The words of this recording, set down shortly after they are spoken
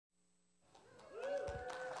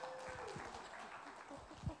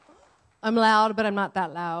I'm loud, but I'm not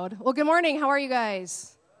that loud. Well, good morning. How are you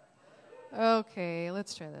guys? Okay,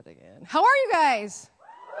 let's try that again. How are you guys?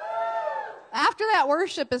 After that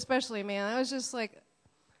worship especially, man, I was just like,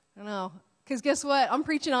 I don't know. Because guess what? I'm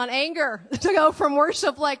preaching on anger to go from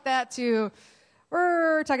worship like that to,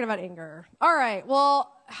 we're talking about anger. All right,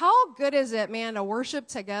 well, how good is it, man, to worship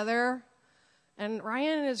together? And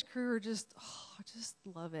Ryan and his crew are just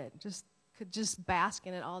love it. Could just bask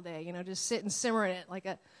in it all day, just sit and simmer in it like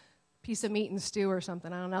a piece of meat and stew or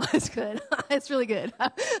something. I don't know. It's good. It's really good.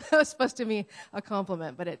 That was supposed to be a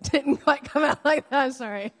compliment, but it didn't quite come out like that. I'm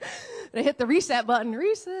sorry. I hit the reset button.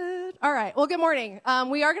 Reset. All right. Well, good morning.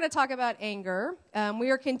 We are going to talk about anger. We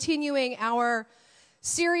are continuing our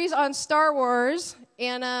series on Star Wars.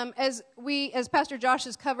 And as Pastor Josh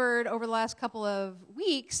has covered over the last couple of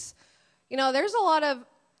weeks, there's a lot of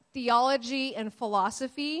theology and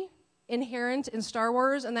philosophy inherent in Star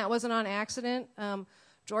Wars, and that wasn't on accident.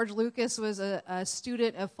 George Lucas was a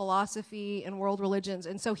student of philosophy and world religions,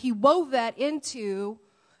 and so he wove that into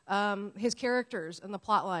his characters and the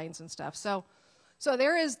plot lines and stuff. So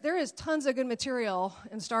there is tons of good material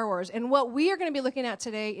in Star Wars, and what we are going to be looking at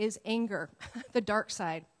today is anger, the dark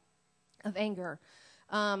side of anger.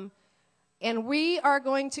 And we are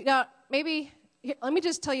going to, now maybe, let me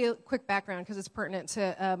just tell you a quick background because it's pertinent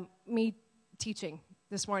to me teaching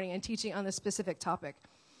this morning and teaching on this specific topic.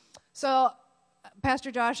 So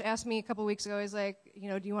Pastor Josh asked me a couple weeks ago, he's like,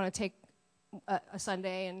 do you want to take a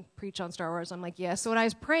Sunday and preach on Star Wars? I'm like, yes. So when I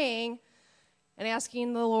was praying and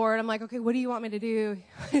asking the Lord, I'm like, okay, what do you want me to do?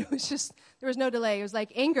 It was just, there was no delay. It was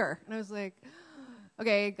like anger. And I was like,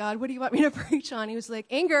 okay, God, what do you want me to preach on? He was like,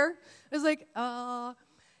 anger. I was like,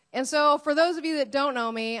 And so for those of you that don't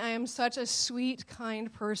know me, I am such a sweet,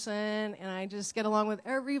 kind person, and I just get along with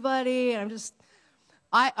everybody, and I'm just,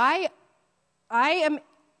 I am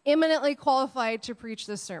eminently qualified to preach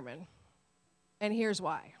this sermon, and here's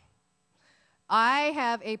why. I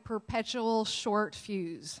have a perpetual short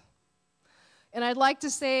fuse, and I'd like to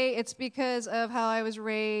say it's because of how I was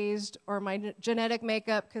raised or my genetic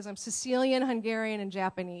makeup, because I'm Sicilian, Hungarian, and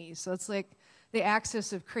Japanese, so it's like the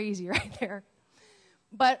axis of crazy right there.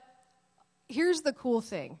 But here's the cool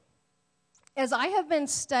thing. As I have been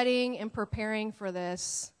studying and preparing for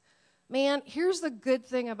this, man, here's the good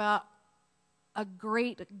thing about a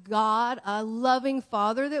great God, a loving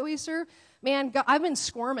Father that we serve. Man, God, I've been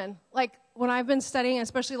squirming. Like, when I've been studying,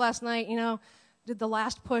 especially last night, did the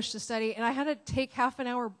last push to study, and I had to take half an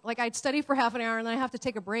hour. Like, I'd study for half an hour, and then I have to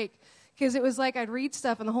take a break, because it was like I'd read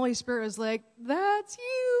stuff, and the Holy Spirit was like, that's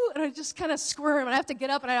you, and I just kind of squirm, and I have to get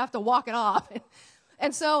up, and I have to walk it off.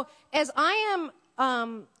 And so, as I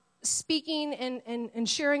am speaking and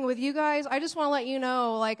sharing with you guys, I just want to let you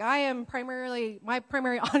know, like, my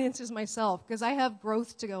primary audience is myself, because I have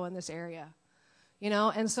growth to go in this area,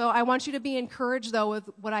 and so I want you to be encouraged, though, with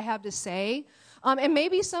what I have to say. And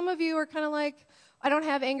maybe some of you are kind of like, I don't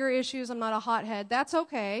have anger issues, I'm not a hothead. That's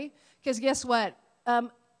okay, because guess what?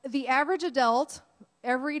 The average adult,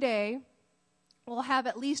 every day, will have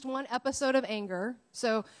at least one episode of anger,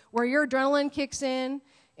 so where your adrenaline kicks in,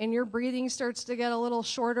 and your breathing starts to get a little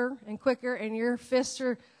shorter and quicker, and your fists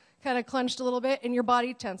are kind of clenched a little bit, and your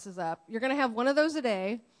body tenses up. You're going to have one of those a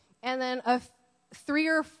day, and then 3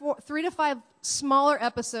 to 5 smaller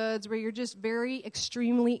episodes where you're just very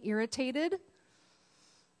extremely irritated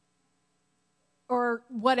or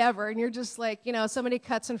whatever, and you're just like, somebody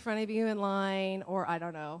cuts in front of you in line, or I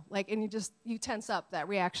don't know, like, and you tense up, that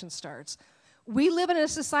reaction starts. We live in a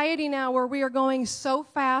society now where we are going so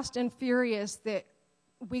fast and furious that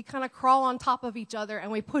we kind of crawl on top of each other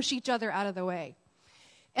and we push each other out of the way.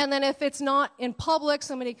 And then if it's not in public,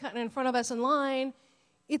 somebody cutting in front of us in line,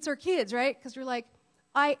 it's our kids, right? Because you're like,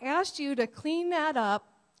 I asked you to clean that up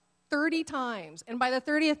 30 times. And by the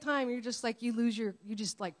 30th time, you're just like, you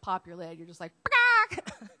just like pop your lid. You're just like,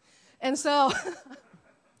 and so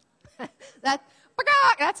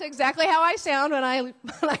that's exactly how I sound when I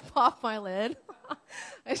pop my lid.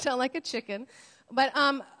 I sound like a chicken. But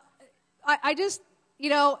I just,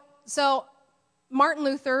 so Martin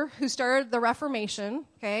Luther, who started the Reformation,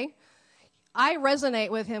 okay, I resonate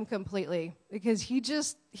with him completely, because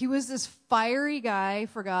he was this fiery guy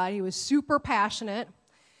for God. He was super passionate,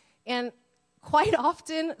 and quite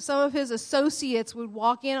often some of his associates would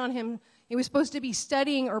walk in on him. He was supposed to be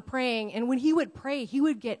studying or praying, and when he would pray, he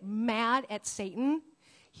would get mad at Satan.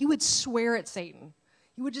 He would swear at Satan.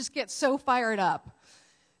 He would just get so fired up.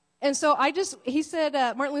 And so he said,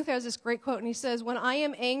 Martin Luther has this great quote, and he says, when I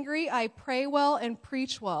am angry, I pray well and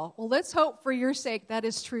preach well. Well, let's hope for your sake that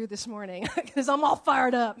is true this morning, because I'm all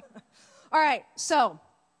fired up. All right, so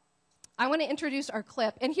I want to introduce our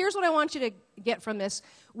clip. And here's what I want you to get from this.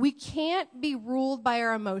 We can't be ruled by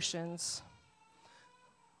our emotions.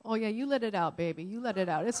 Oh, yeah, you let it out, baby. You let it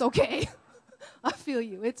out. It's okay. I feel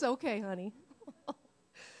you. It's okay, honey.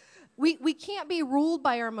 We can't be ruled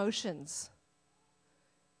by our emotions.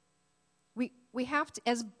 We have to,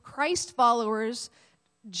 as Christ followers,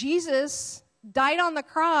 Jesus died on the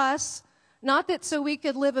cross, not that so we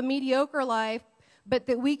could live a mediocre life, but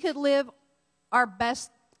that we could live our best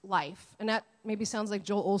life. And that maybe sounds like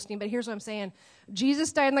Joel Osteen, but here's what I'm saying.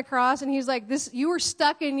 Jesus died on the cross, and he's like, you were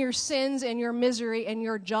stuck in your sins and your misery and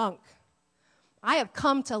your junk. I have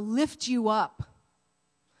come to lift you up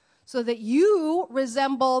so that you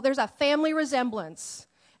there's a family resemblance,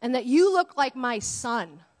 and that you look like my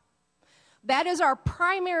son. That is our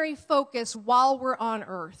primary focus while we're on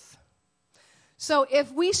earth. So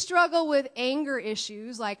if we struggle with anger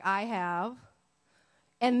issues like I have,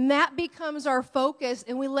 and that becomes our focus,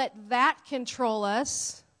 and we let that control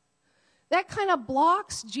us, that kind of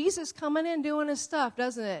blocks Jesus coming in doing his stuff,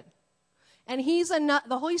 doesn't it? And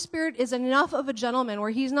the Holy Spirit is enough of a gentleman where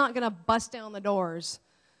he's not going to bust down the doors.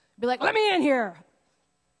 Be like, let me in here.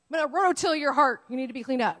 I'm going to rototill your heart. You need to be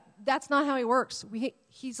cleaned up. That's not how he works.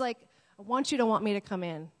 He's like, I want you to want me to come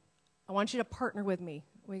in. I want you to partner with me.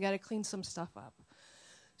 We got to clean some stuff up.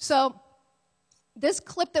 So this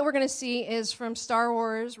clip that we're going to see is from Star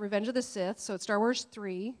Wars Revenge of the Sith. So it's Star Wars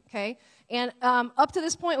 3, okay? And up to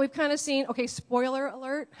this point, we've kind of seen, okay, spoiler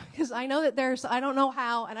alert, because I know that I don't know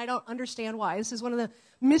how, and I don't understand why. This is one of the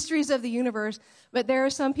mysteries of the universe. But there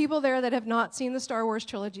are some people there that have not seen the Star Wars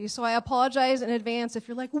trilogy. So I apologize in advance if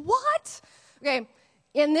you're like, what? Okay,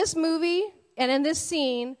 in this movie and in this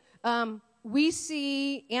scene, we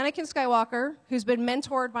see Anakin Skywalker, who's been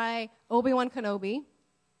mentored by Obi-Wan Kenobi.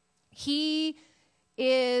 He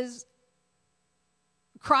is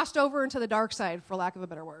crossed over into the dark side, for lack of a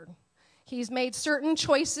better word. He's made certain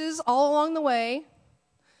choices all along the way,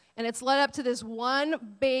 and it's led up to this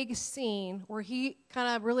one big scene where he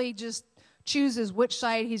kind of really just chooses which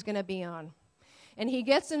side he's going to be on. And he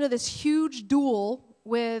gets into this huge duel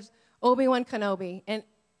with Obi-Wan Kenobi. And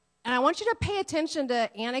I want you to pay attention to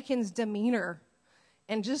Anakin's demeanor.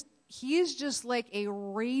 And he is just like a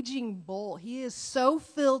raging bull. He is so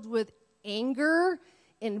filled with anger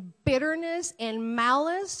and bitterness and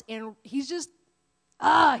malice. And he just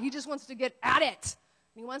wants to get at it.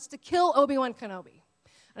 He wants to kill Obi-Wan Kenobi.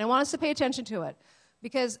 And I want us to pay attention to it,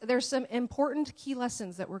 because there's some important key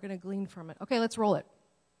lessons that we're going to glean from it. Okay, let's roll it.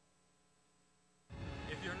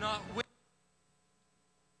 If you're not with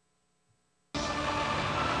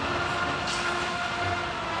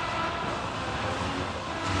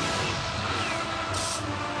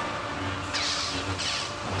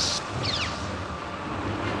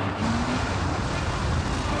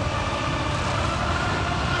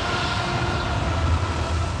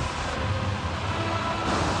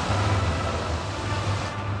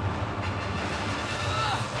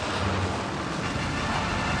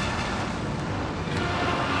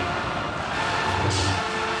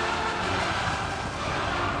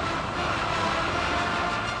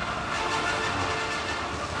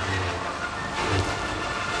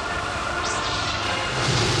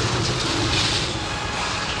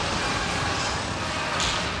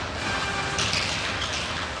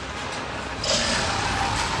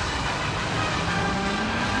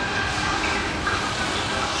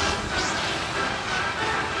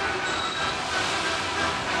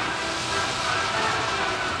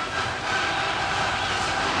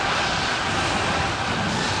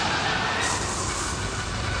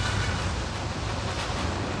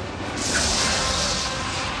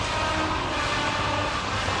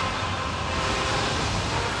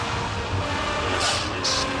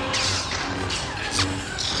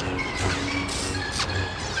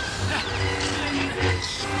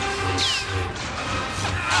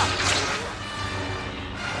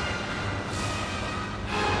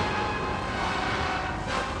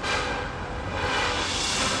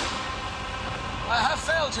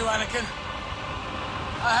you, Anakin.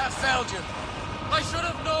 I have failed you. I should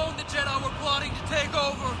have known the Jedi were plotting to take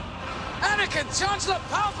over. Anakin, Chancellor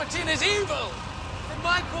Palpatine is evil. From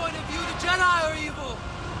my point of view, the Jedi are evil.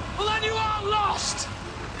 Well, then you are lost.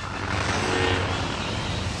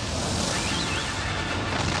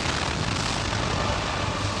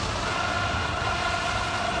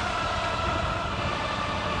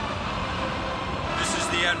 This is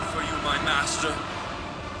the end for you, my master.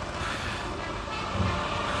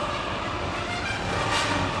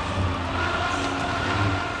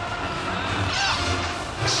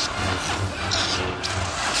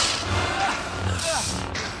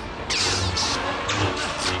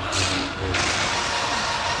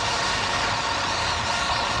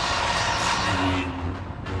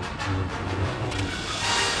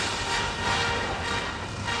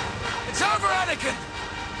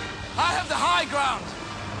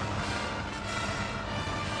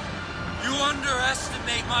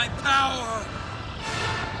 underestimate my power.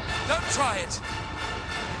 Don't try it.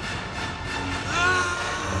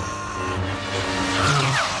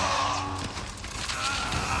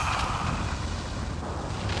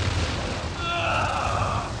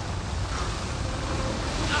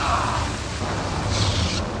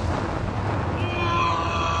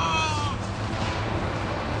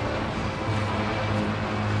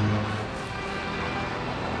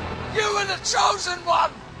 You were the chosen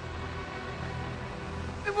one!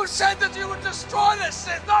 It was said that you would destroy the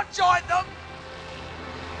Sith, not join them!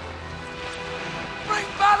 Bring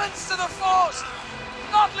balance to the Force,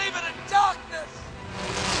 not leave it in darkness!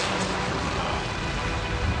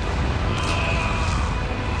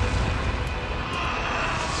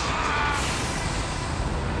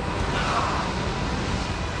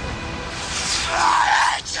 I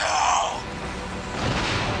hate you!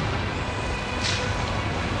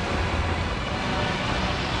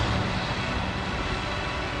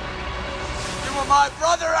 You were my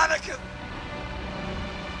brother, Anakin.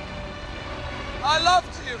 I loved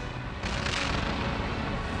you.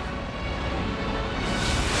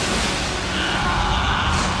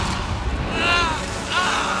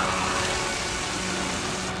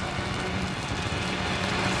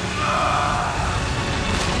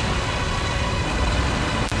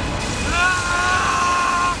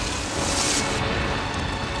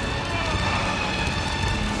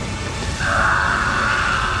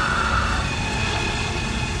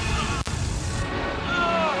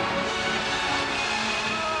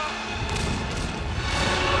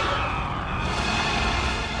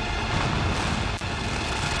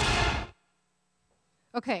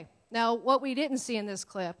 Okay, now what we didn't see in this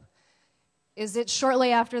clip is that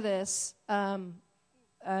shortly after this,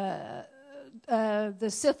 the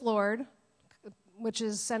Sith Lord, which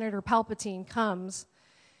is Senator Palpatine, comes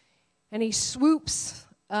and he swoops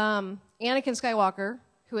Anakin Skywalker,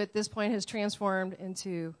 who at this point has transformed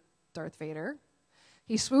into Darth Vader.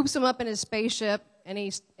 He swoops him up in his spaceship and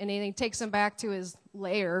he takes him back to his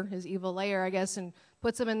lair, his evil lair, I guess, and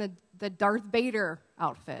puts him in the Darth Vader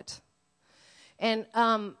outfit. And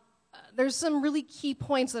there's some really key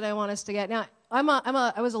points that I want us to get. Now, I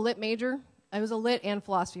was a lit major. I was a lit and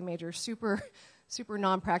philosophy major. Super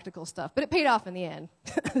non-practical stuff, but it paid off in the end.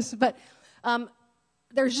 But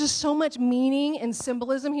there's just so much meaning and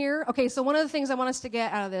symbolism here. Okay, so one of the things I want us to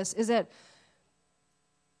get out of this is that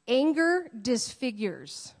anger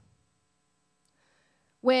disfigures.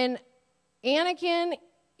 When Anakin,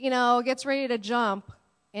 gets ready to jump,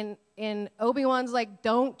 and Obi-Wan's like,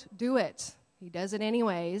 "Don't do it." He does it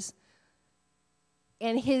anyways.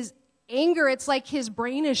 And his anger, it's like his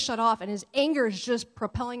brain is shut off, and his anger is just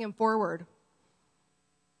propelling him forward.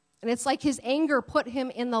 And it's like his anger put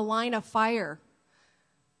him in the line of fire.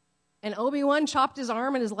 And Obi-Wan chopped his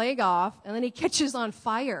arm and his leg off, and then he catches on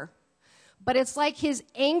fire. But it's like his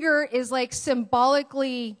anger is like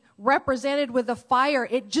symbolically represented with the fire.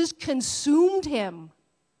 It just consumed him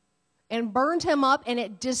and burned him up, and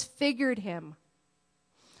it disfigured him.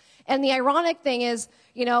 And the ironic thing is,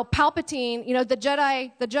 Palpatine, the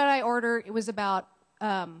Jedi Order, it was about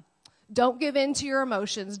don't give in to your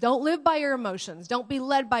emotions. Don't live by your emotions. Don't be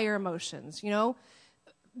led by your emotions,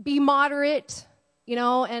 Be moderate,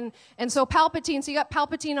 and so Palpatine, so you got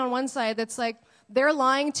Palpatine on one side that's like, they're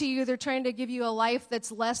lying to you. They're trying to give you a life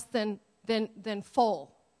that's less than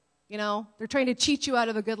full, They're trying to cheat you out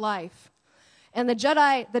of a good life. And the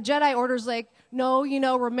Jedi Order's like, no,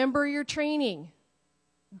 remember your training.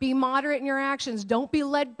 Be moderate in your actions. Don't be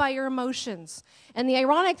led by your emotions. And the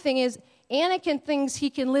ironic thing is, Anakin thinks he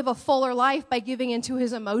can live a fuller life by giving into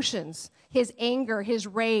his emotions, his anger, his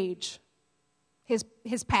rage,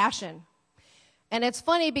 his passion. And it's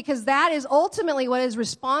funny because that is ultimately what is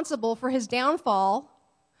responsible for his downfall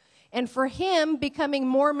and for him becoming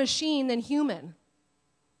more machine than human.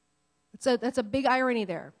 That's a big irony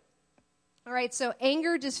there. All right, so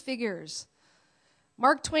anger disfigures.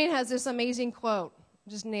 Mark Twain has this amazing quote.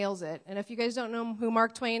 Just nails it. And if you guys don't know who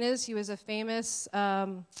Mark Twain is, he was a famous,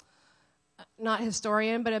 not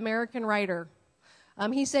historian, but American writer.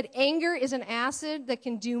 He said, anger is an acid that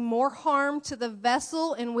can do more harm to the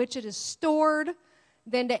vessel in which it is stored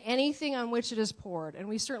than to anything on which it is poured. And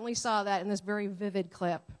we certainly saw that in this very vivid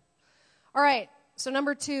clip. All right, so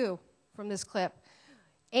number 2 from this clip.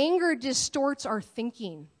 Anger distorts our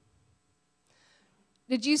thinking.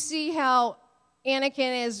 Did you see how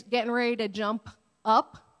Anakin is getting ready to jump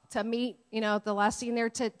up to meet, the last scene there,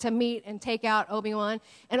 to meet and take out Obi-Wan.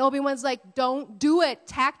 And Obi-Wan's like, don't do it.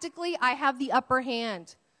 Tactically, I have the upper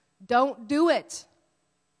hand. Don't do it.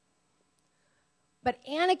 But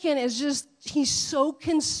Anakin is he's so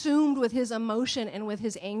consumed with his emotion and with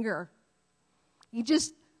his anger.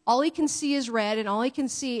 All he can see is red, and all he can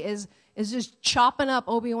see is just chopping up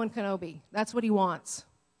Obi-Wan Kenobi. That's what he wants.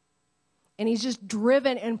 And he's just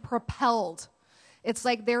driven and propelled. It's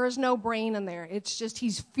like there is no brain in there. It's just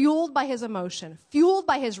he's fueled by his emotion, fueled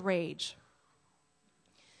by his rage.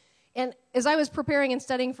 And as I was preparing and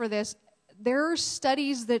studying for this, there are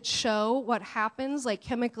studies that show what happens, like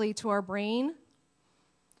chemically, to our brain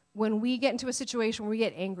when we get into a situation where we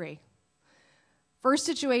get angry.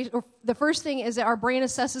 The first thing is that our brain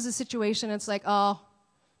assesses a situation. It's like, oh,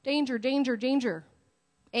 danger, danger, danger.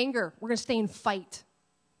 Anger. We're going to stay in fight.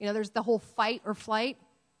 You know, there's the whole fight or flight.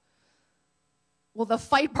 Well, the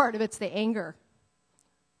fight part of it's the anger.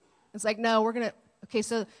 It's like, no, okay,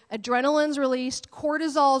 so adrenaline's released,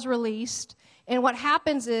 cortisol's released, and what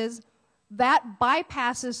happens is that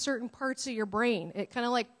bypasses certain parts of your brain. It kind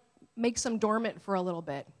of like makes them dormant for a little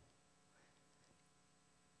bit.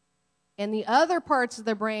 And the other parts of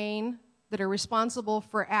the brain that are responsible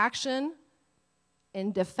for action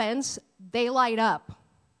and defense, they light up.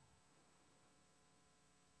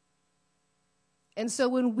 And so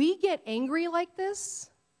when we get angry like this,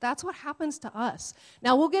 that's what happens to us.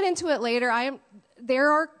 Now, we'll get into it later.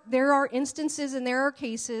 There are instances and there are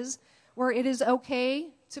cases where it is okay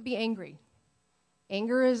to be angry.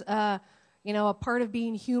 Anger is a part of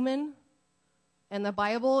being human, and the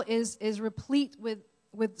Bible is replete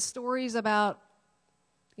with stories about,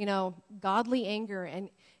 godly anger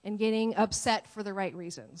and getting upset for the right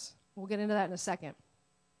reasons. We'll get into that in a second.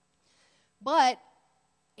 But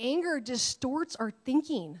anger distorts our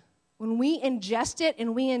thinking. When we ingest it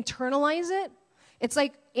and we internalize it, it's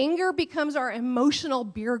like anger becomes our emotional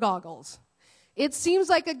beer goggles. It seems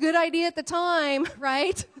like a good idea at the time,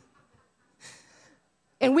 right?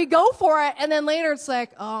 And we go for it, and then later it's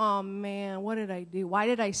like, oh man, what did I do? Why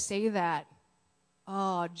did I say that?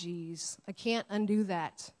 Oh, geez, I can't undo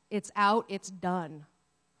that. It's out, it's done.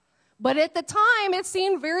 But at the time, it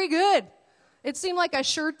seemed very good. It seemed like a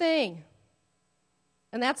sure thing.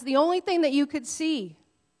 And that's the only thing that you could see.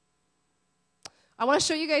 I want to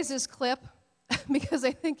show you guys this clip because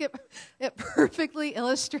I think it perfectly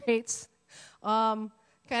illustrates kind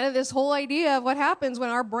of this whole idea of what happens when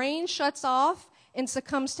our brain shuts off and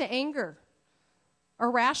succumbs to anger.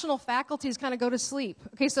 Our rational faculties kind of go to sleep.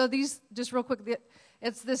 Okay, so these, just real quick,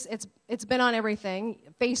 it's been on everything,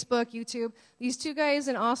 Facebook, YouTube. These two guys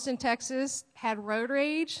in Austin, Texas had road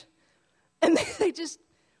rage, and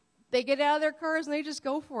they get out of their cars and they just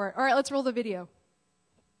go for it. All right, let's roll the video.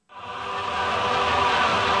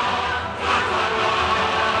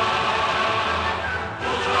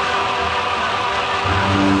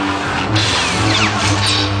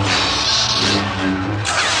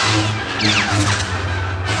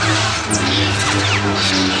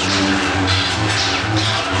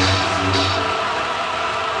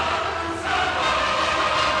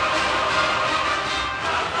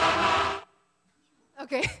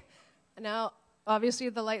 Okay, now, obviously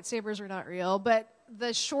the lightsabers are not real, but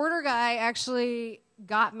the shorter guy actually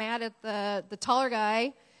got mad at the taller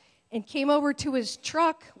guy and came over to his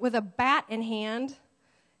truck with a bat in hand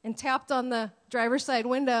and tapped on the driver's side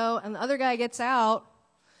window, and the other guy gets out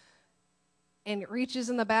and reaches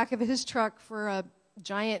in the back of his truck for a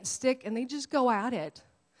giant stick, and they just go at it.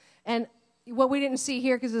 And what we didn't see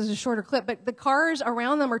here, because this is a shorter clip, but the cars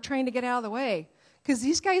around them are trying to get out of the way. Because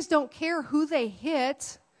these guys don't care who they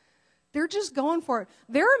hit. They're just going for it.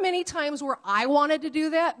 There are many times where I wanted to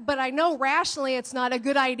do that, but I know rationally it's not a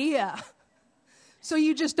good idea. So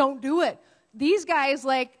you just don't do it. These guys,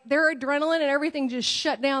 their adrenaline and everything just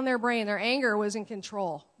shut down their brain. Their anger was in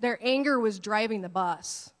control. Their anger was driving the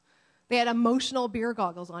bus. They had emotional beer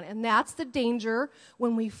goggles on. And that's the danger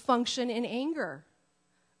when we function in anger.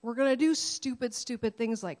 We're going to do stupid, stupid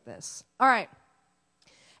things like this. All right.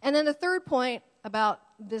 And then the third point about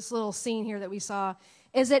this little scene here that we saw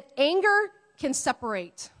is that anger can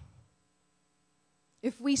separate.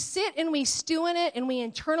 If we sit and we stew in it and we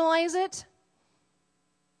internalize it,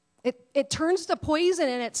 it turns to poison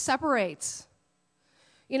and it separates.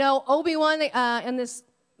 Obi-Wan in this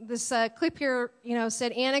clip here,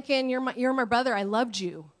 said, Anakin, you're my brother. I loved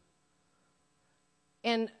you.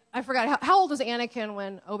 And I forgot, how old was Anakin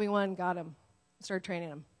when Obi-Wan got him, started training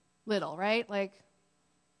him? Little, right?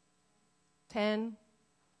 10,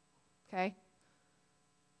 okay?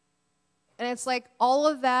 And it's like all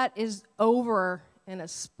of that is over in a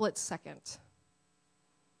split second.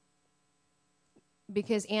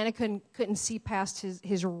 Because Anakin couldn't see past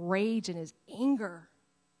his rage and his anger.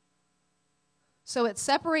 So it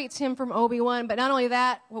separates him from Obi-Wan, but not only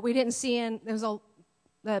that, what we didn't see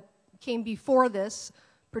that came before this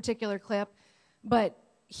particular clip, but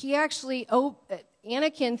he actually,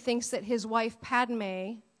 Anakin thinks that his wife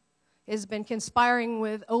Padme has been conspiring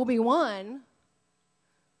with Obi-Wan,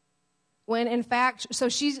 when in fact, so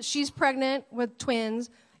she's pregnant with twins,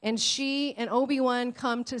 and she and Obi-Wan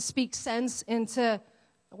come to speak sense into,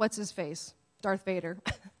 what's his face? Darth Vader.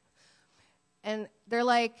 And they're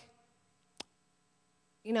like,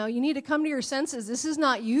 you know, you need to come to your senses. This is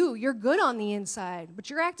not you. You're good on the inside, but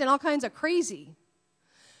you're acting all kinds of crazy.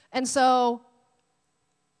 And so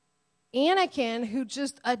Anakin, who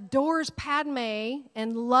just adores Padme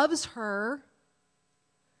and loves her,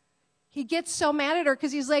 he gets so mad at her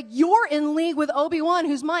because he's like, you're in league with Obi-Wan,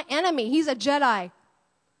 who's my enemy. He's a Jedi.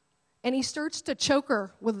 And he starts to choke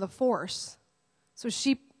her with the Force. So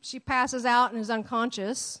she passes out and is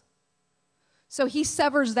unconscious. So he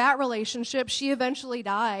severs that relationship. She eventually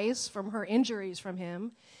dies from her injuries from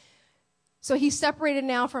him. So he's separated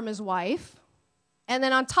now from his wife. And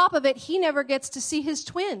then on top of it, he never gets to see his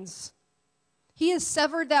twins. He has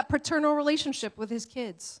severed that paternal relationship with his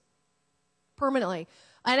kids permanently.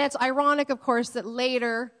 And it's ironic, of course, that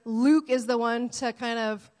later Luke is the one to kind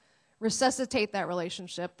of resuscitate that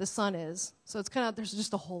relationship. The son is. So it's kind of, there's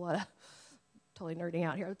just a whole lot of, totally nerding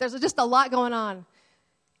out here. There's just a lot going on.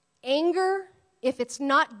 Anger, if it's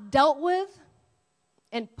not dealt with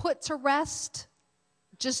and put to rest,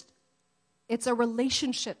 it's a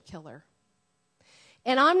relationship killer.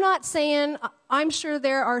 And I'm not saying, I'm sure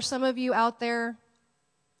there are some of you out there,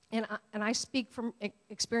 and I speak from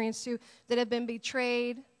experience too, that have been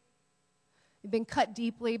betrayed, you've been cut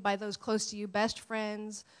deeply by those close to you, best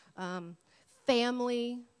friends,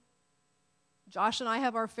 family. Josh and I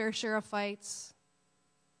have our fair share of fights.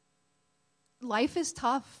 Life is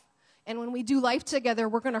tough. And when we do life together,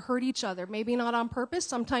 we're going to hurt each other. Maybe not on purpose.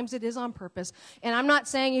 Sometimes it is on purpose. And I'm not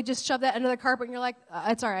saying you just shove that under the carpet and you're like,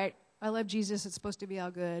 it's all right. I love Jesus. It's supposed to be all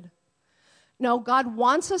good. No, God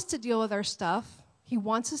wants us to deal with our stuff. He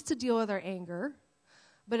wants us to deal with our anger,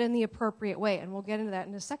 but in the appropriate way. And we'll get into that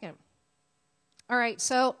in a second. All right,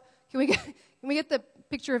 so can we get the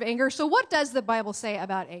picture of anger? So what does the Bible say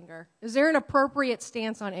about anger? Is there an appropriate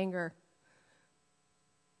stance on anger?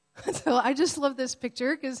 So I just love this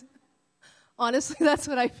picture because honestly, that's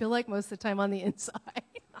what I feel like most of the time on the inside.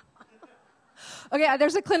 Okay,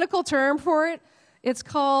 there's a clinical term for it. It's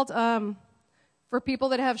called, for people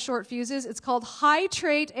that have short fuses, it's called high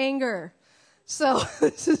trait anger. So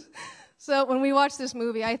when we watch this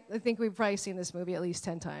movie, I think we've probably seen this movie at least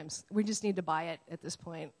 10 times. We just need to buy it at this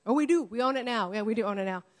point. Oh, we do. We own it now. Yeah, we do own it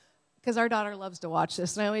now. Because our daughter loves to watch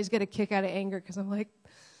this, and I always get a kick out of anger because I'm like,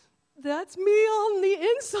 that's me on the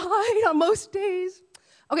inside on most days.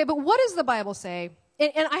 Okay, but what does the Bible say?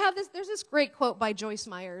 And I have there's this great quote by Joyce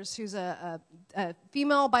Myers, who's a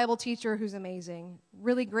female Bible teacher who's amazing.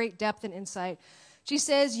 Really great depth and insight. She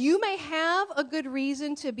says, you may have a good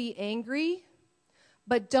reason to be angry,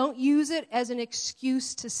 but don't use it as an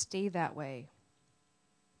excuse to stay that way.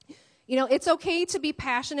 You know, it's okay to be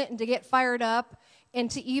passionate and to get fired up and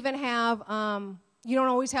to even have, you don't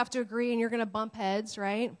always have to agree and you're going to bump heads,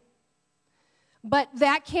 right? But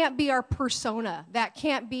that can't be our persona. That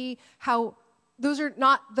can't be how, those are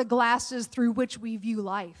not the glasses through which we view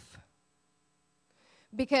life.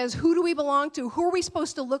 Because who do we belong to? Who are we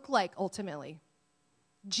supposed to look like ultimately?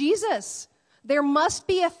 Jesus. There must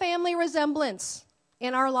be a family resemblance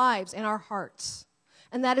in our lives, in our hearts.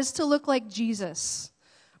 And that is to look like Jesus.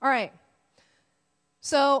 All right.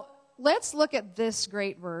 So let's look at this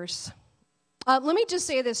great verse. Let me just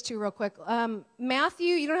say this too real quick.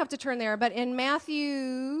 Matthew, you don't have to turn there, but in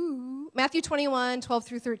Matthew 21, 12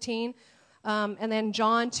 through 13, and then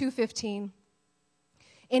John 2:15.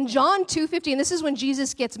 In John 2:15, this is when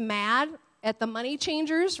Jesus gets mad at the money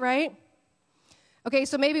changers, right? Okay,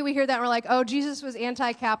 so maybe we hear that and we're like, oh, Jesus was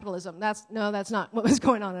anti-capitalism. That's not what was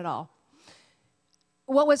going on at all.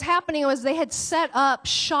 What was happening was they had set up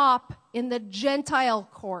shop in the Gentile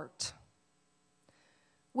court,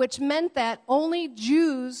 which meant that only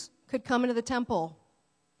Jews could come into the temple.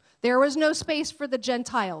 There was no space for the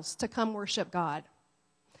Gentiles to come worship God.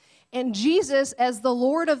 And Jesus, as the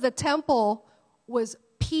Lord of the temple, was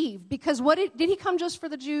peeved because did he come just for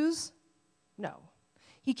the Jews? No.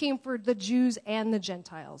 He came for the Jews and the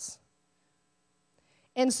Gentiles.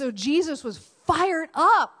 And so Jesus was fired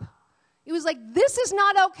up. He was like, this is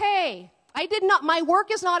not okay. My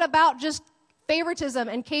work is not about just favoritism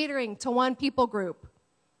and catering to one people group.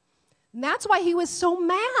 And that's why he was so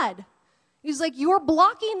mad. He's like, you're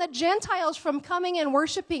blocking the Gentiles from coming and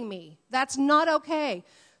worshiping me. That's not okay.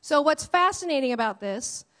 So what's fascinating about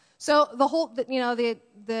this, so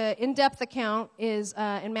the in-depth account is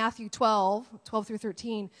in Matthew 12 through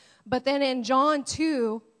 13. But then in John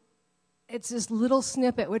 2, it's this little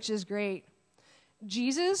snippet, which is great.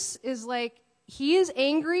 Jesus is like, he is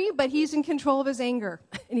angry, but he's in control of his anger,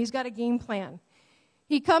 and he's got a game plan.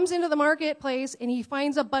 He comes into the marketplace, and he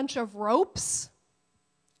finds a bunch of ropes,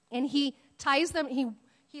 and he ties them, he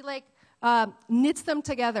knits them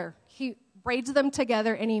together. He braids them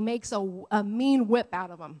together, and he makes a mean whip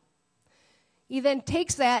out of them. He then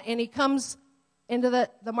takes that, and he comes into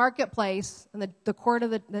the marketplace and the court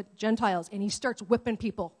of the Gentiles, and he starts whipping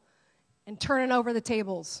people and turning over the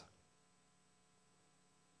tables.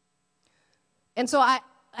 And so I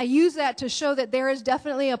use that to show that there is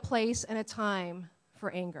definitely a place and a time for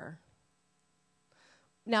anger.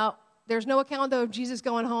 Now, there's no account, though, of Jesus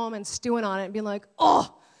going home and stewing on it and being like,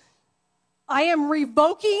 oh, I am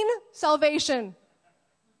revoking salvation.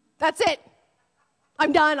 That's it.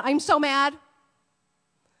 I'm done. I'm so mad.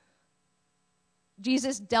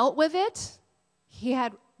 Jesus dealt with it. He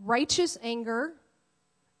had righteous anger,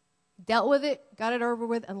 dealt with it, got it over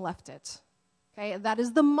with, and left it. Okay, that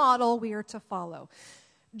is the model we are to follow.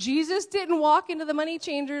 Jesus didn't walk into the money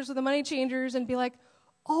changers or the money changers and be like,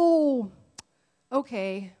 oh,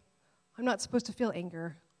 okay, I'm not supposed to feel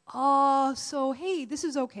anger. Oh, so, hey, this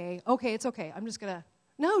is okay. Okay, it's okay. I'm just going to.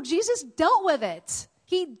 No, Jesus dealt with it.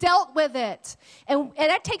 He dealt with it. And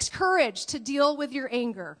that takes courage to deal with your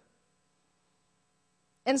anger.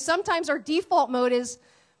 And sometimes our default mode is,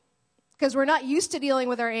 because we're not used to dealing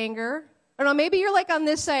with our anger. I don't know, maybe you're like on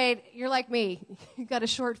this side, you're like me. You've got a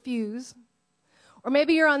short fuse. Or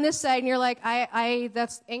maybe you're on this side and you're like,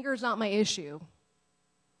 anger's not my issue.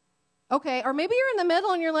 Okay, or maybe you're in the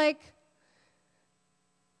middle and you're like,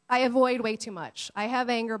 I avoid way too much. I have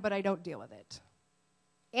anger, but I don't deal with it.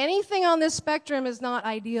 Anything on this spectrum is not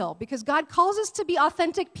ideal because God calls us to be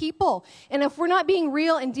authentic people. And if we're not being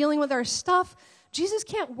real and dealing with our stuff, Jesus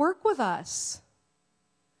can't work with us.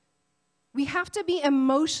 We have to be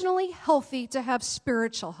emotionally healthy to have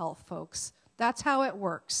spiritual health, folks. That's how it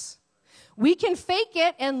works. We can fake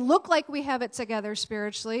it and look like we have it together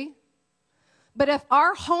spiritually. But if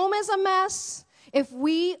our home is a mess, if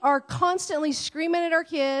we are constantly screaming at our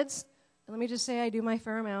kids, and let me just say I do my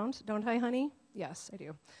fair amount, don't I, honey? Yes, I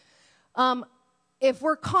do. If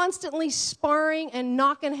we're constantly sparring and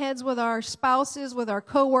knocking heads with our spouses, with our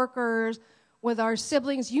coworkers, with our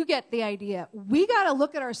siblings, you get the idea. We got to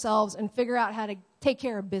look at ourselves and figure out how to take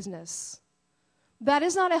care of business. That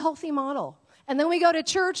is not a healthy model. And then we go to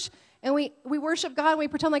church and we worship God and we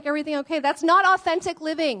pretend like everything okay. That's not authentic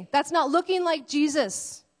living. That's not looking like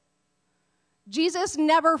Jesus. Jesus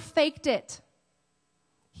never faked it.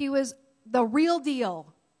 He was the real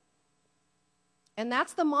deal. And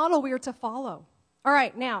that's the model we are to follow. All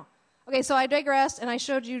right, now, okay, so I digressed and I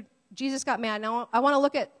showed you Jesus got mad. Now I want to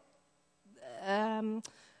look at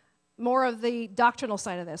more of the doctrinal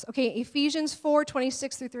side of this. Okay, Ephesians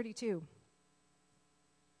 4:26 through 32.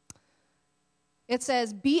 It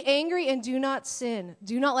says, be angry and do not sin.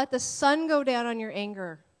 Do not let the sun go down on your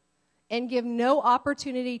anger and give no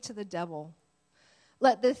opportunity to the devil.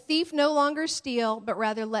 Let the thief no longer steal, but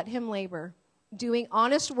rather let him labor, doing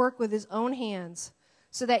honest work with his own hands,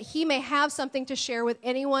 so that he may have something to share with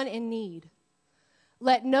anyone in need.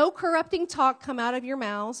 Let no corrupting talk come out of your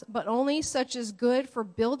mouths, but only such as good for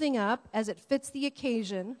building up as it fits the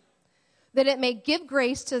occasion, that it may give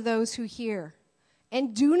grace to those who hear.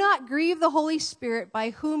 And do not grieve the Holy Spirit,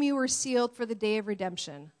 by whom you were sealed for the day of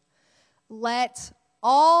redemption. Let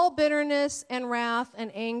all bitterness and wrath and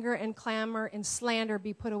anger and clamor and slander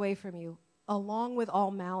be put away from you, along with all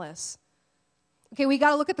malice. Okay, we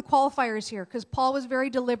got to look at the qualifiers here, because Paul was very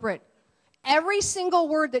deliberate. Every single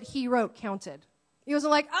word that he wrote counted. He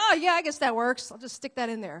wasn't like, oh, yeah, I guess that works. I'll just stick that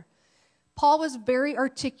in there. Paul was very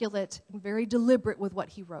articulate and very deliberate with what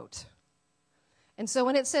he wrote. And so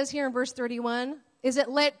when it says here in verse 31, is it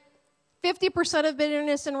let 50% of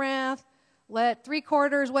bitterness and wrath, let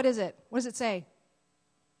 3/4, what is it? What does it say?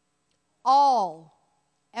 All,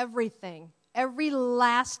 everything, every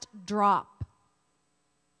last drop.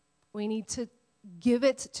 We need to give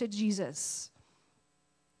it to Jesus.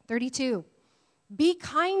 32, be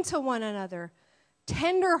kind to one another,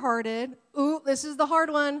 tenderhearted, ooh, this is the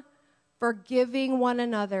hard one, forgiving one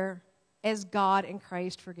another as God in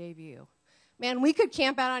Christ forgave you. Man, we could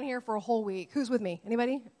camp out on here for a whole week. Who's with me?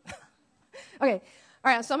 Anybody? Okay. All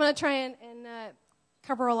right, so I'm going to try and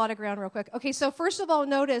cover a lot of ground real quick. Okay, so first of all,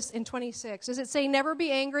 notice in 26, does it say never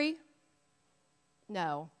be angry?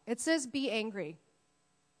 No. It says be angry.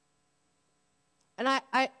 And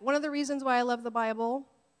I one of the reasons why I love the Bible,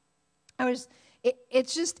 there's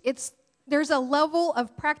a level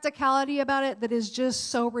of practicality about it that is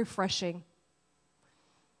just so refreshing.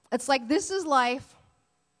 It's like, this is life.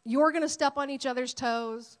 You're going to step on each other's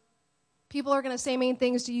toes. People are going to say mean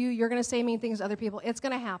things to you. You're going to say mean things to other people. It's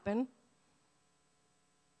going to happen.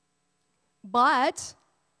 But,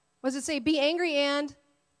 what does it say? Be angry and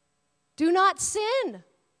do not sin.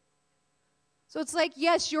 So it's like,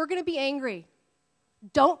 yes, you're going to be angry.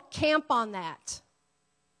 Don't camp on that.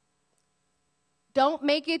 Don't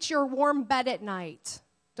make it your warm bed at night.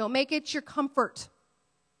 Don't make it your comfort.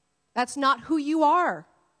 That's not who you are.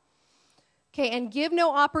 Okay, and give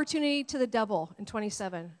no opportunity to the devil in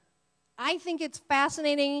 27. I think it's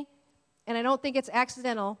fascinating, and I don't think it's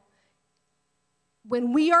accidental.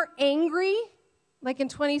 When we are angry, like in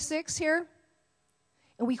 26 here,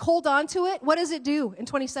 and we hold on to it, what does it do in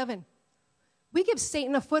 27? We give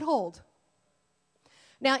Satan a foothold.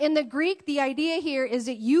 Now, in the Greek, the idea here is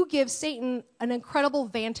that you give Satan an incredible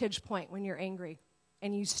vantage point when you're angry,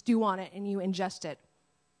 and you stew on it, and you ingest it.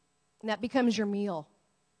 And that becomes your meal.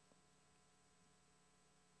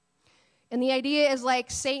 And the idea is like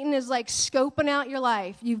Satan is like scoping out your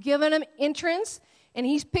life. You've given him entrance, and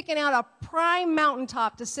he's picking out a prime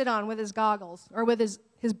mountaintop to sit on with his goggles or with his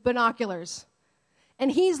binoculars. And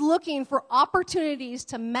he's looking for opportunities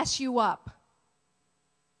to mess you up.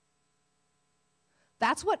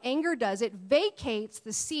 That's what anger does. It vacates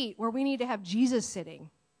the seat where we need to have Jesus sitting.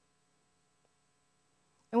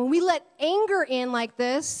 And when we let anger in like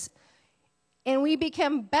this, and we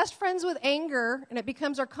become best friends with anger, and it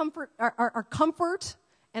becomes our comfort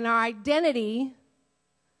and our identity,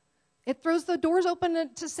 it throws the doors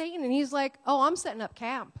open to Satan, and he's like, oh, I'm setting up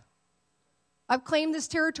camp. I've claimed this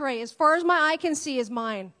territory. As far as my eye can see is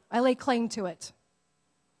mine. I lay claim to it.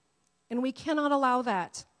 And we cannot allow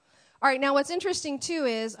that. All right, now what's interesting, too,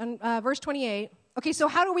 is on verse 28. Okay, so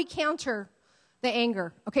how do we counter the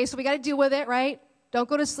anger? Okay, so we got to deal with it, right? Don't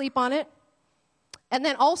go to sleep on it. And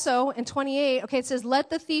then also in 28, okay, it says, let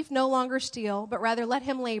the thief no longer steal, but rather let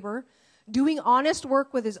him labor, doing honest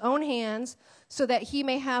work with his own hands, so that he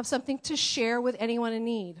may have something to share with anyone in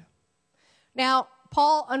need. Now,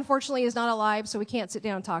 Paul, unfortunately, is not alive, so we can't sit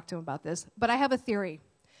down and talk to him about this. But I have a theory.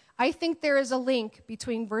 I think there is a link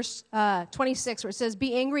between verse 26, where it says,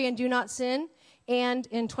 be angry and do not sin, and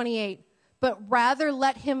in 28, but rather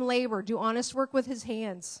let him labor, do honest work with his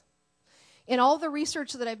hands. In all the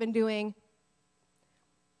research that I've been doing,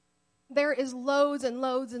 there is loads and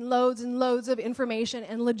loads and loads and loads of information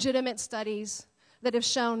and legitimate studies that have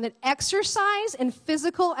shown that exercise and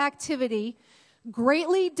physical activity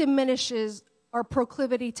greatly diminishes our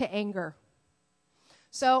proclivity to anger.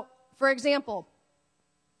 So, for example,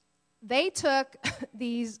 they took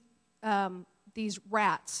these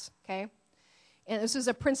rats, okay? And this was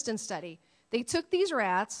a Princeton study. They took these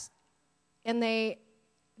rats, and they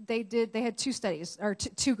had two studies, or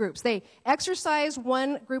two groups. They exercised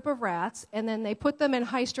one group of rats, and then they put them in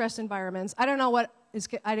high-stress environments. I don't know what is,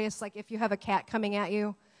 I guess, like if you have a cat coming at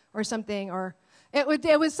you or something, or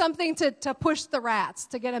it was something to push the rats,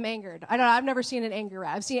 to get them angered. I don't know, I've never seen an angry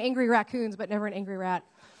rat. I've seen angry raccoons, but never an angry rat.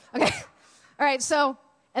 Okay, all right, so,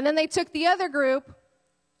 and then they took the other group,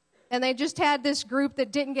 and they just had this group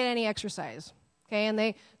that didn't get any exercise, okay, and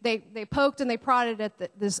they poked and they prodded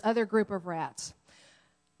at this other group of rats.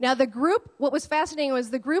 Now, the group, what was fascinating was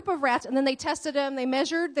the group of rats, and then they tested them, they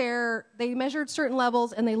measured certain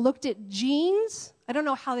levels, and they looked at genes. I don't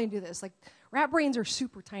know how they do this. Like, rat brains are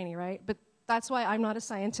super tiny, right? But that's why I'm not a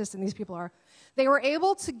scientist, and these people are. They were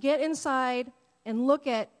able to get inside and look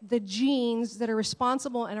at the genes that are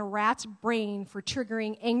responsible in a rat's brain for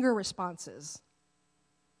triggering anger responses.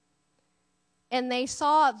 And they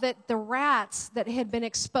saw that the rats that had been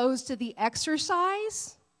exposed to the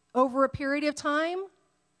exercise over a period of time,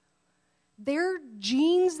 their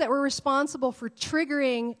genes that were responsible for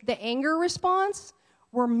triggering the anger response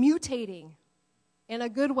were mutating in a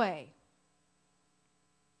good way.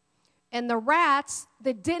 And the rats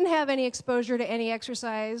that didn't have any exposure to any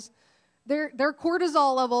exercise, their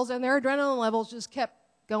cortisol levels and their adrenaline levels just kept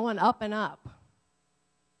going up and up.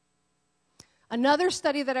 Another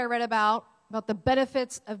study that I read about the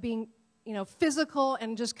benefits of being, physical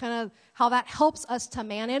and just kind of how that helps us to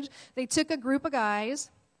manage, they took a group of guys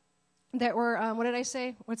that were, what did I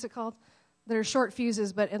say? What's it called? That are short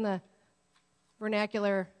fuses, but in the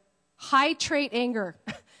vernacular, high trait anger.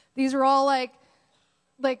 These are all like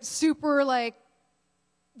super, like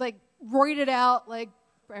roided out, I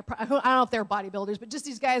don't know if they're bodybuilders, but just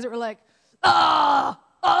these guys that were like,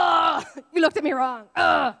 you looked at me wrong.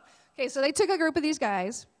 Okay, so they took a group of these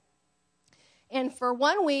guys, and for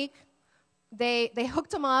 1 week, they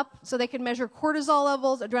hooked them up so they could measure cortisol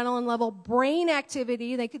levels, adrenaline level, brain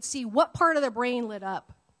activity. They could see what part of their brain lit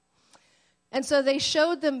up. And so they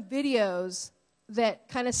showed them videos that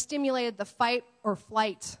kind of stimulated the fight or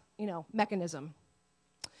flight, mechanism.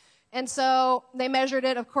 And so they measured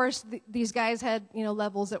it. Of course, these guys had,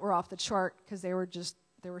 levels that were off the chart because they were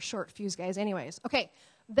short fuse guys anyways. Okay,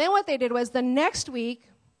 then what they did was the next week,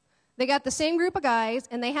 they got the same group of guys,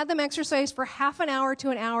 and they had them exercise for half an hour to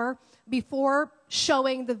an hour before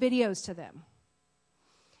showing the videos to them.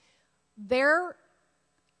 Their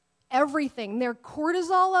everything, their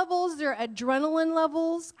cortisol levels, their adrenaline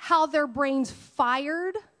levels, how their brains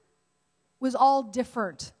fired was all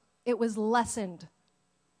different. It was lessened.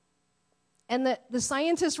 And the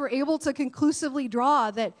scientists were able to conclusively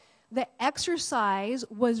draw that the exercise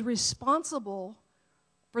was responsible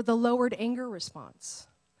for the lowered anger response.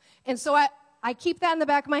 And so I keep that in the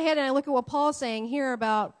back of my head, and I look at what Paul's saying here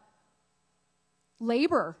about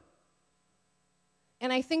labor.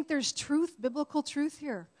 And I think there's truth, biblical truth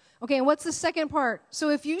here. Okay, and what's the second part? So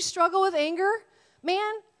if you struggle with anger,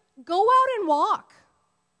 man, go out and walk.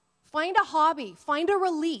 Find a hobby. Find a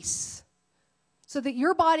release so that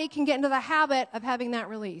your body can get into the habit of having that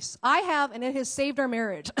release. I have, and it has saved our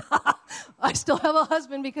marriage. I still have a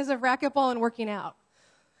husband because of racquetball and working out.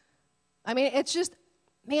 I mean, it's just,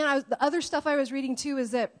 man, the other stuff I was reading too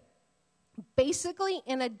is that basically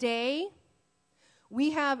in a day,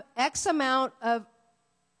 we have X amount of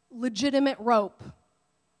legitimate rope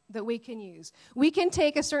that we can use. We can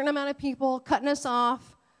take a certain amount of people cutting us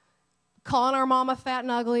off, calling our mama fat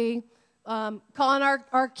and ugly, calling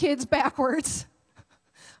our kids backwards.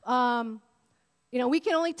 We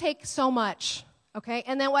can only take so much, okay?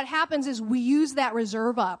 And then what happens is we use that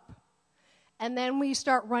reserve up, and then we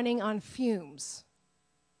start running on fumes.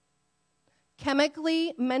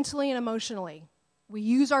 Chemically, mentally, and emotionally. We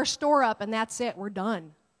use our store up, and that's it. We're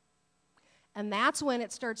done. And that's when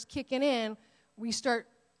it starts kicking in. We start,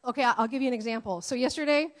 okay, I'll give you an example. So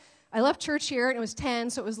yesterday, I left church here, and it was 10,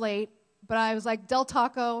 so it was late. But I was like, Del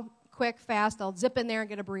Taco, quick, fast. I'll zip in there and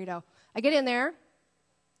get a burrito. I get in there.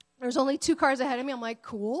 There's only 2 cars ahead of me. I'm like,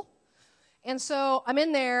 cool. And so I'm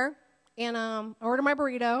in there, and I order my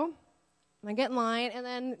burrito, and I get in line. And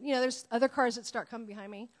then, there's other cars that start coming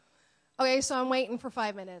behind me. Okay, so I'm waiting for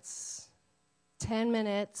 5 minutes, 10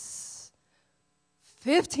 minutes,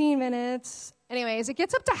 15 minutes. Anyways, it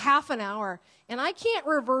gets up to half an hour, and I can't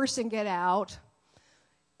reverse and get out.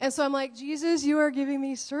 And so I'm like, Jesus, you are giving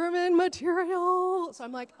me sermon material. So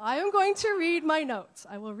I'm like, I am going to read my notes.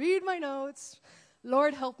 I will read my notes.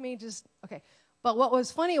 Lord, help me okay. But what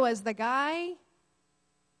was funny was the guy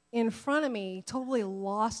in front of me totally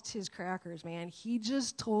lost his crackers, man. He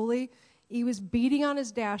was beating on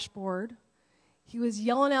his dashboard. He was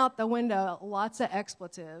yelling out the window lots of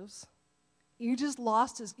expletives. He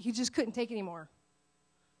just couldn't take anymore.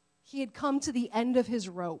 He had come to the end of his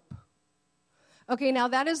rope. Okay, now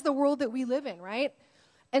that is the world that we live in, right?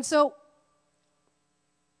 And so,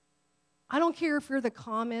 I don't care if you're the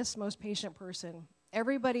calmest, most patient person.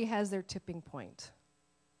 Everybody has their tipping point.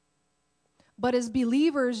 But as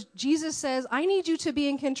believers, Jesus says, I need you to be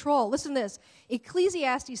in control. Listen to this.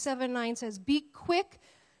 Ecclesiastes 7:9 says, be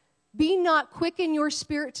not quick in your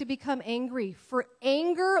spirit to become angry, for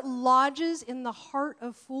anger lodges in the heart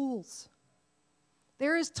of fools.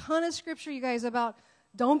 There is a ton of scripture, you guys, about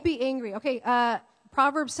don't be angry. Okay,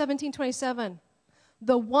 Proverbs 17:27.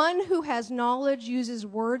 The one who has knowledge uses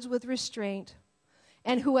words with restraint,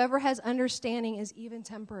 and whoever has understanding is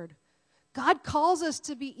even-tempered. God calls us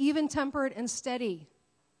to be even-tempered and steady.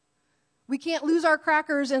 We can't lose our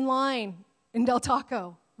crackers in line in Del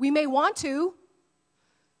Taco. We may want to,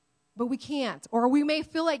 but we can't. Or we may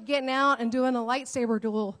feel like getting out and doing a lightsaber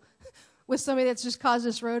duel with somebody that's just caused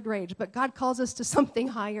us road rage. But God calls us to something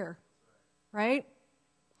higher, right?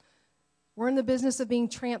 We're in the business of being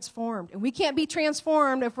transformed. And we can't be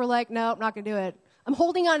transformed if we're like, no, I'm not going to do it. I'm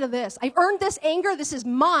holding on to this. I've earned this anger. This is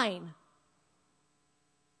mine.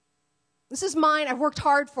 This is mine. I've worked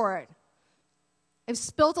hard for it. I've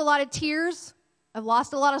spilt a lot of tears. I've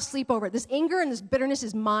lost a lot of sleep over it. This anger and this bitterness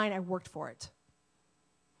is mine. I've worked for it.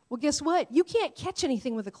 Well, guess what? You can't catch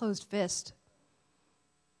anything with a closed fist.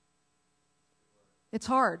 It's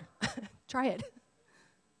hard. Try it.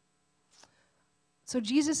 So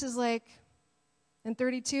Jesus is like, in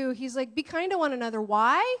 32, he's like, be kind to one another.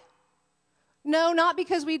 Why? No, not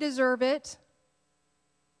because we deserve it,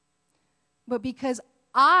 but because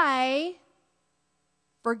I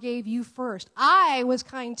forgave you first. I was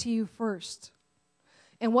kind to you first.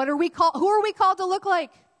 And what are we called? Who are we called to look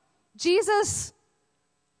like? Jesus.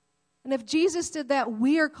 And if Jesus did that,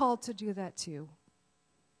 we are called to do that too.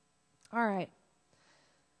 All right.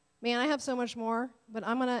 Man, I have so much more, but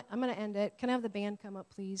I'm gonna end it. Can I have the band come up,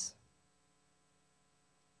 please?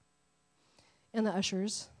 And the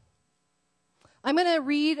ushers. I'm going to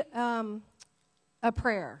read a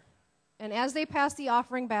prayer. And as they pass the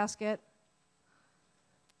offering basket,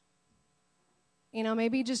 you know,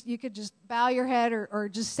 maybe you could just bow your head or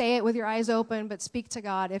just say it with your eyes open, but speak to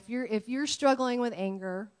God. If you're struggling with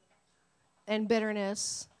anger and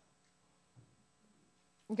bitterness,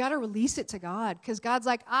 you got to release it to God, because God's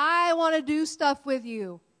like, I want to do stuff with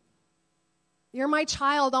you. You're my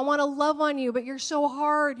child. I want to love on you, but you're so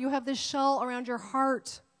hard. You have this shell around your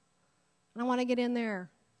heart. And I want to get in there.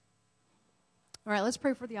 All right, let's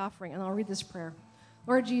pray for the offering, and I'll read this prayer.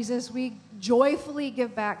 Lord Jesus, we joyfully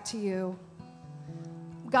give back to you.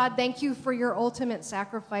 God, thank you for your ultimate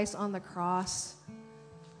sacrifice on the cross.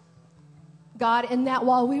 God, in that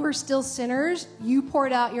while we were still sinners, you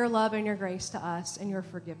poured out your love and your grace to us and your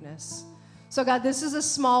forgiveness. So, God, this is a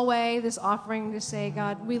small way, this offering, to say,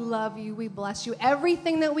 God, we love you, we bless you.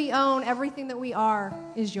 Everything that we own, everything that we are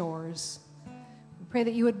is yours. We pray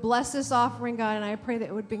that you would bless this offering, God, and I pray that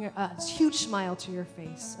it would bring a huge smile to your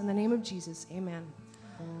face. In the name of Jesus, amen.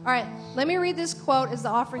 All right, let me read this quote as the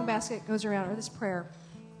offering basket goes around, or this prayer.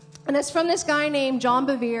 And it's from this guy named John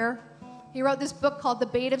Bevere. He wrote this book called The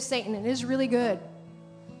Bait of Satan, and it is really good.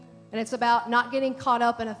 And it's about not getting caught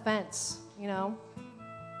up in offense, you know.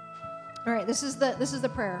 All right, this is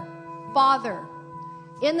the prayer. Father,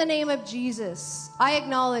 in the name of Jesus, I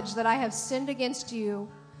acknowledge that I have sinned against you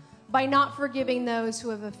by not forgiving those who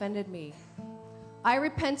have offended me. I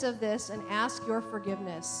repent of this and ask your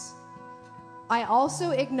forgiveness. I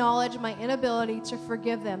also acknowledge my inability to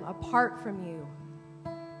forgive them apart from you.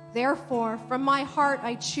 Therefore, from my heart,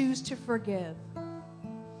 I choose to forgive.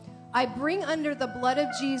 I bring under the blood of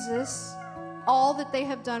Jesus all that they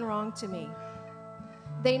have done wrong to me.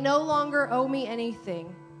 They no longer owe me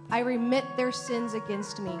anything. I remit their sins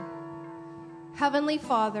against me. Heavenly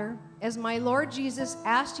Father, as my Lord Jesus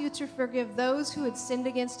asked you to forgive those who had sinned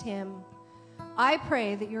against him, I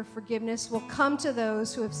pray that your forgiveness will come to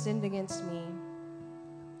those who have sinned against me.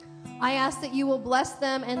 I ask that you will bless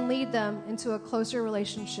them and lead them into a closer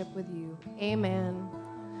relationship with you. Amen.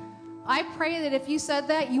 I pray that if you said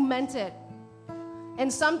that, you meant it.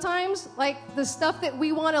 And sometimes, like, the stuff that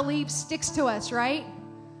we want to leave sticks to us, right?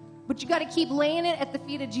 But you got to keep laying it at the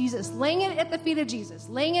feet of Jesus. Laying it at the feet of Jesus.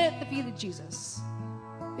 Laying it at the feet of Jesus.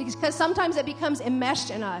 Because sometimes it becomes enmeshed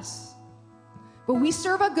in us. But we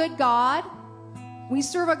serve a good God. We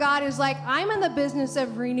serve a God who's like, I'm in the business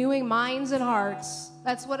of renewing minds and hearts.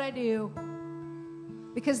 That's what I do.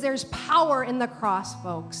 Because there's power in the cross,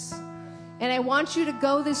 folks. And I want you to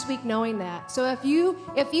go this week knowing that. So if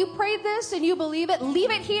you prayed this and you believe it,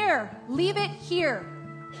 leave it here. Leave it here.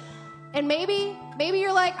 And maybe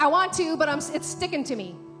you're like, I want to, but it's sticking to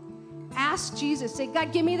me. Ask Jesus. Say,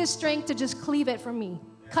 God, give me the strength to just cleave it from me.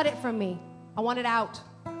 Cut it from me. I want it out.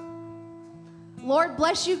 Lord,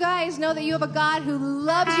 bless you guys. Know that you have a God who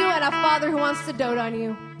loves you and a Father who wants to dote on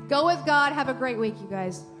you. Go with God. Have a great week, you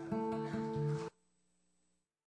guys.